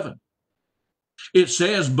number 11. It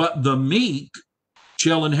says, but the meek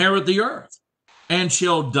shall inherit the earth, and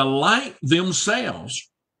shall delight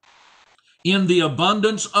themselves in the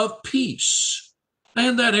abundance of peace.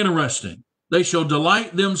 Isn't that interesting? They shall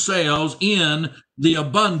delight themselves in the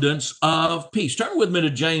abundance of peace. Turn with me to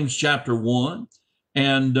James chapter 1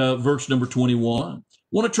 and verse number 21.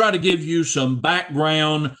 I want to try to give you some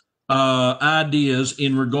background ideas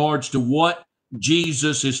in regards to what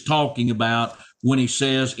Jesus is talking about when he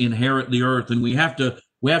says inherit the earth. And we have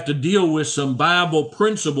to deal with some Bible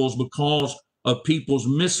principles because of people's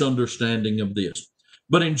misunderstanding of this.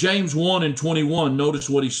 But in James 1 and 21, notice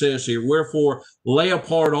what he says here. Wherefore, lay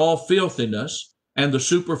apart all filthiness and the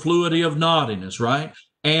superfluity of naughtiness, right?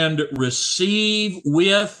 And receive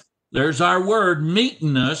with, there's our word,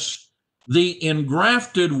 meekness, the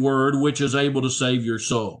engrafted word which is able to save your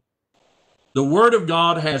soul. The word of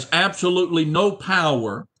God has absolutely no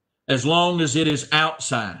power as long as it is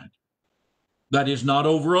outside. That is not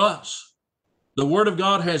over us. The word of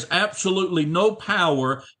God has absolutely no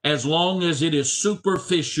power as long as it is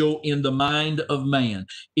superficial in the mind of man.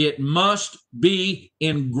 It must be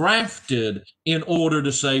engrafted in order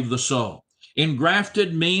to save the soul.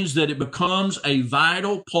 Engrafted means that it becomes a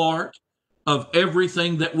vital part of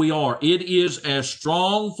everything that we are. It is as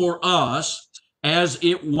strong for us as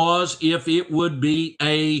it was if it would be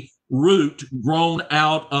a root grown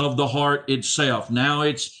out of the heart itself. Now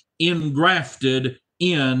it's engrafted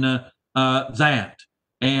in that.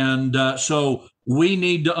 And so we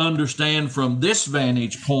need to understand from this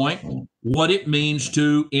vantage point what it means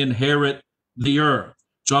to inherit the earth.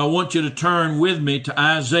 So I want you to turn with me to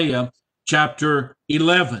Isaiah chapter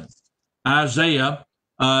 11. Isaiah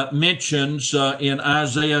mentions in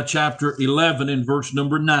Isaiah chapter 11 in verse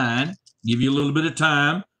number 9, give you a little bit of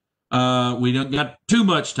time. We don't got too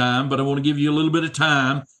much time, but I want to give you a little bit of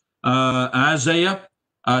time. Isaiah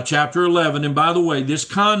chapter 11. And by the way, this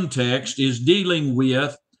context is dealing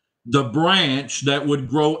with the branch that would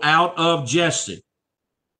grow out of Jesse.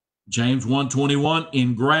 James 1:21,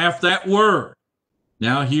 engraft that word.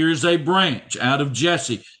 Now here's a branch out of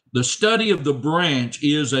Jesse. The study of the branch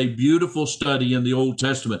is a beautiful study in the Old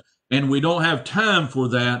Testament, and we don't have time for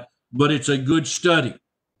that, but it's a good study.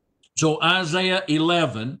 So Isaiah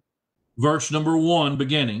 11, verse number 1,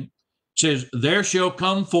 beginning, says, there shall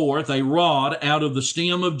come forth a rod out of the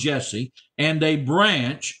stem of Jesse, and a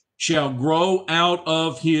branch shall grow out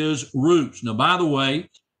of his roots. Now, by the way,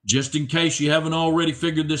 just in case you haven't already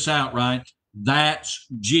figured this out, right, that's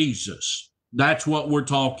Jesus. That's what we're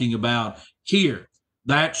talking about here.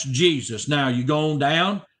 That's Jesus. Now, you go on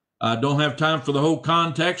down Don't have time for the whole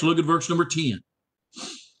context. Look at verse number 10.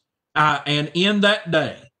 And in that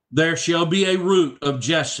day there shall be a root of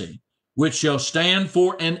Jesse, which shall stand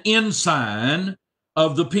for an ensign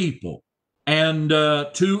of the people. And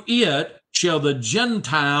to it shall the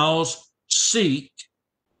Gentiles seek,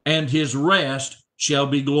 and his rest shall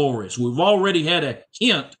be glorious. We've already had a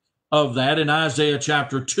hint of that in Isaiah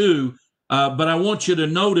chapter 2, but I want you to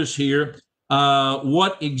notice here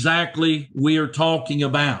what exactly we are talking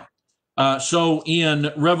about. So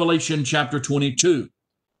in Revelation chapter 22,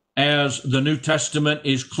 as the New Testament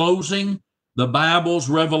is closing the Bible's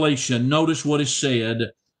revelation, notice what is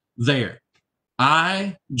said there.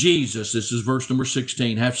 I, Jesus, this is verse number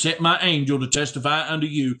 16, have sent my angel to testify unto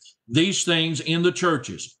you these things in the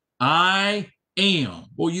churches. I am.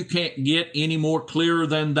 Well, you can't get any more clearer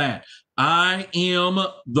than that. I am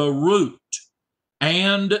the root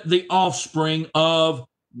and the offspring of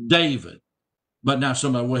David. But now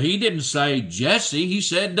somebody, well, he didn't say Jesse, he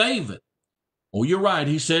said David. Oh, you're right,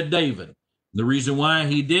 he said David. The reason why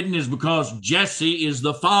he didn't is because Jesse is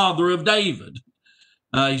the father of David.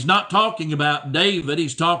 He's not talking about David.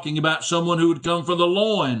 He's talking about someone who would come from the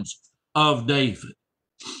loins of David.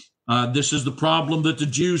 This is the problem that the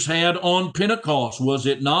Jews had on Pentecost, was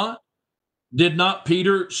it not? Did not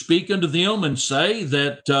Peter speak unto them and say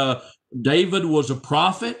that David was a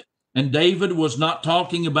prophet, and David was not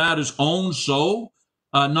talking about his own soul,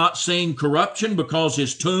 not seeing corruption because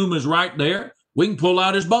his tomb is right there? We can pull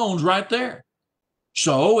out his bones right there.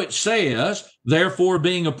 So it says, therefore,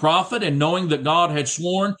 being a prophet and knowing that God had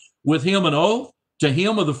sworn with him an oath, to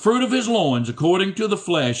him of the fruit of his loins, according to the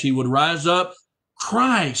flesh, he would rise up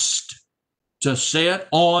Christ to sit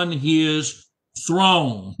on his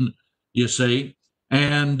throne, you see.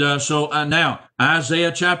 And so now,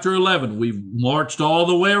 Isaiah chapter 11, we've marched all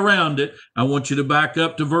the way around it. I want you to back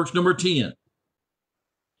up to verse number 10.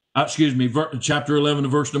 Chapter 11 to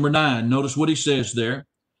verse number 9. Notice what he says there.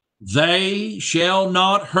 They shall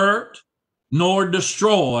not hurt nor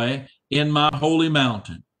destroy in my holy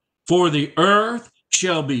mountain, for the earth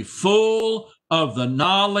shall be full of the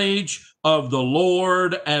knowledge of the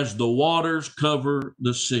Lord as the waters cover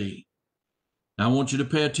the sea. Now, I want you to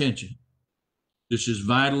pay attention. This is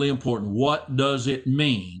vitally important. What does it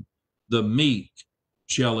mean? The meek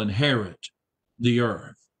shall inherit the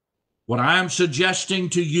earth. What I'm suggesting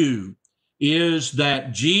to you is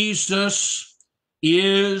that Jesus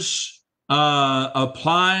is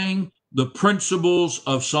applying the principles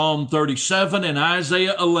of Psalm 37 and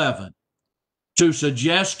Isaiah 11 to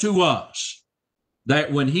suggest to us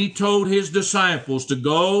that when he told his disciples to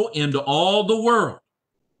go into all the world,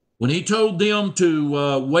 when he told them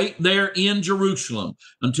to wait there in Jerusalem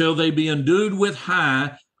until they be endued with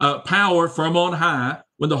power from on high,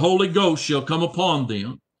 when the Holy Ghost shall come upon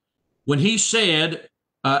them, when he said,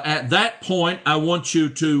 at that point, I want you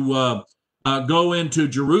to go into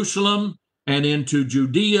Jerusalem and into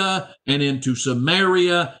Judea and into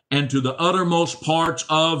Samaria and to the uttermost parts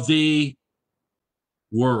of the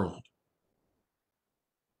world.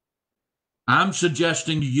 I'm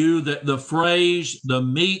suggesting to you that the phrase, the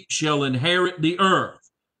meek shall inherit the earth,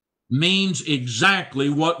 means exactly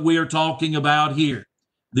what we're talking about here.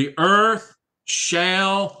 The earth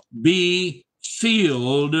shall be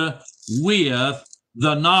filled with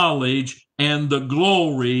the knowledge and the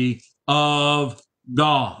glory of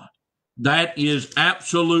God. That is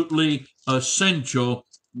absolutely essential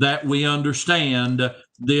that we understand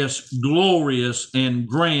this glorious and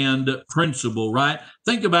grand principle, right?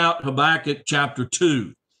 Think about Habakkuk chapter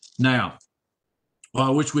 2. Now, I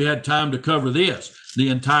wish we had time to cover this, the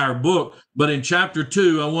entire book, but in chapter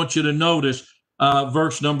 2, I want you to notice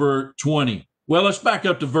verse number 20. Well, let's back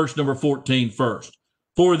up to verse number 14 first.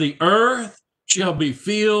 For the earth shall be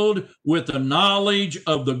filled with the knowledge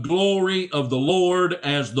of the glory of the Lord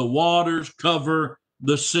as the waters cover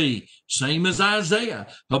the sea. Same as Isaiah.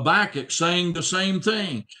 Habakkuk saying the same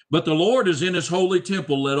thing. But the Lord is in his holy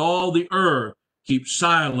temple. Let all the earth keep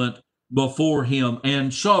silent before him.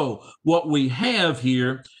 And so what we have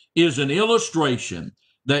here is an illustration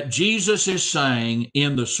that Jesus is saying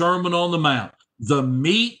in the Sermon on the Mount. The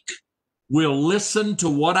meek will listen to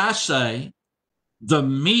what I say. The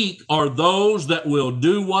meek are those that will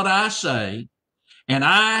do what I say, and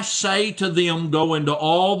I say to them, go into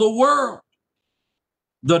all the world.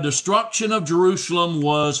 The destruction of Jerusalem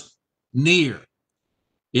was near.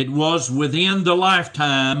 It was within the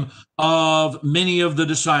lifetime of many of the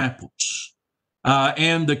disciples.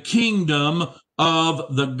 And the kingdom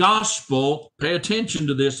of the gospel, pay attention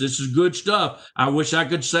to this. This is good stuff. I wish I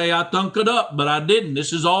could say I thunk it up, but I didn't.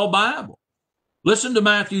 This is all Bible. Listen to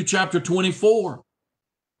Matthew chapter 24.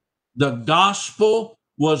 The gospel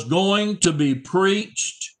was going to be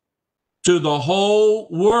preached to the whole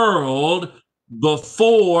world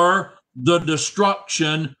before the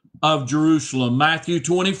destruction of Jerusalem. Matthew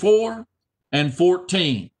 24 and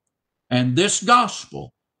 14. And this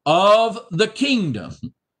gospel of the kingdom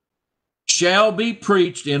shall be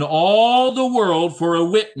preached in all the world for a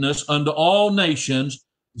witness unto all nations,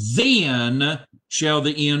 then shall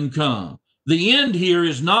the end come. The end here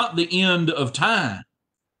is not the end of time.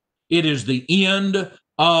 It is the end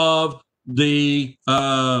of the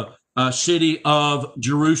city of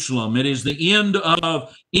Jerusalem. It is the end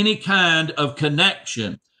of any kind of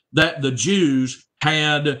connection that the Jews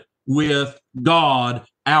had with God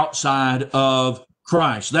outside of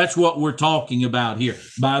Christ. That's what we're talking about here.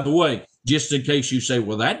 By the way, just in case you say,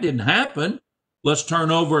 well, that didn't happen, let's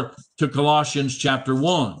turn over to Colossians chapter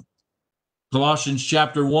 1. Colossians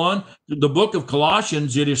chapter 1, the book of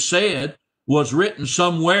Colossians, it is said, was written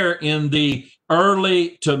somewhere in the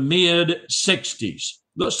early to mid 60s.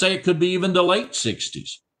 Let's say it could be even the late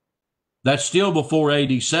 60s. That's still before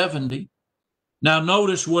AD 70. Now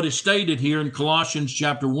notice what is stated here in Colossians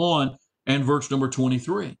chapter 1 and verse number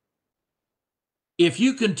 23. If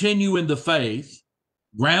you continue in the faith,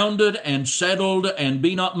 grounded and settled, and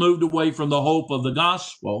be not moved away from the hope of the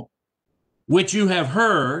gospel, which you have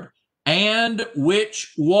heard, and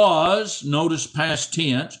which was, notice past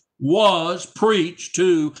tense, was preached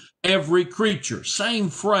to every creature. Same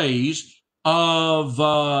phrase of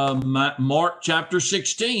Mark chapter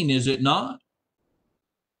 16, is it not?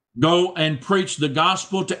 Go and preach the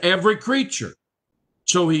gospel to every creature.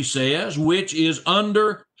 So he says, which is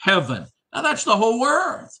under heaven. Now that's the whole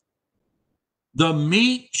earth. The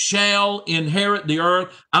meek shall inherit the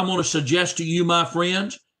earth. I'm going to suggest to you, my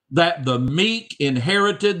friends, that the meek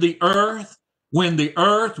inherited the earth when the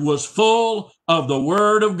earth was full of the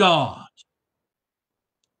word of God.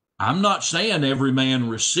 I'm not saying every man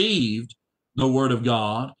received the word of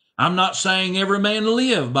God. I'm not saying every man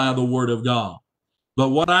lived by the word of God. But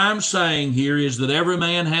what I'm saying here is that every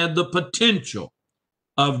man had the potential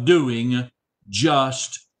of doing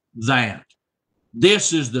just that.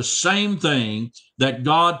 This is the same thing that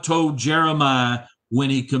God told Jeremiah when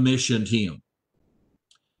he commissioned him.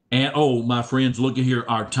 And oh, my friends, look at here.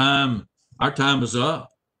 Our time is up.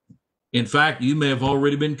 In fact, you may have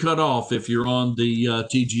already been cut off if you're on the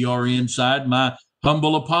TGRN side. My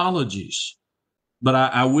humble apologies. But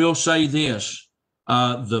I will say this,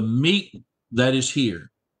 the meek that is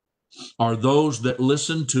here are those that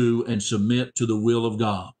listen to and submit to the will of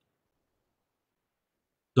God.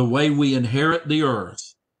 The way we inherit the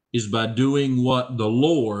earth is by doing what the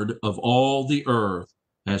Lord of all the earth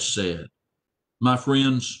has said. My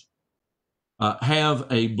friends, have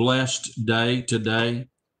a blessed day today.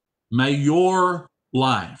 May your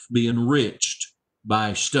life be enriched by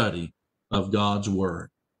a study of God's word.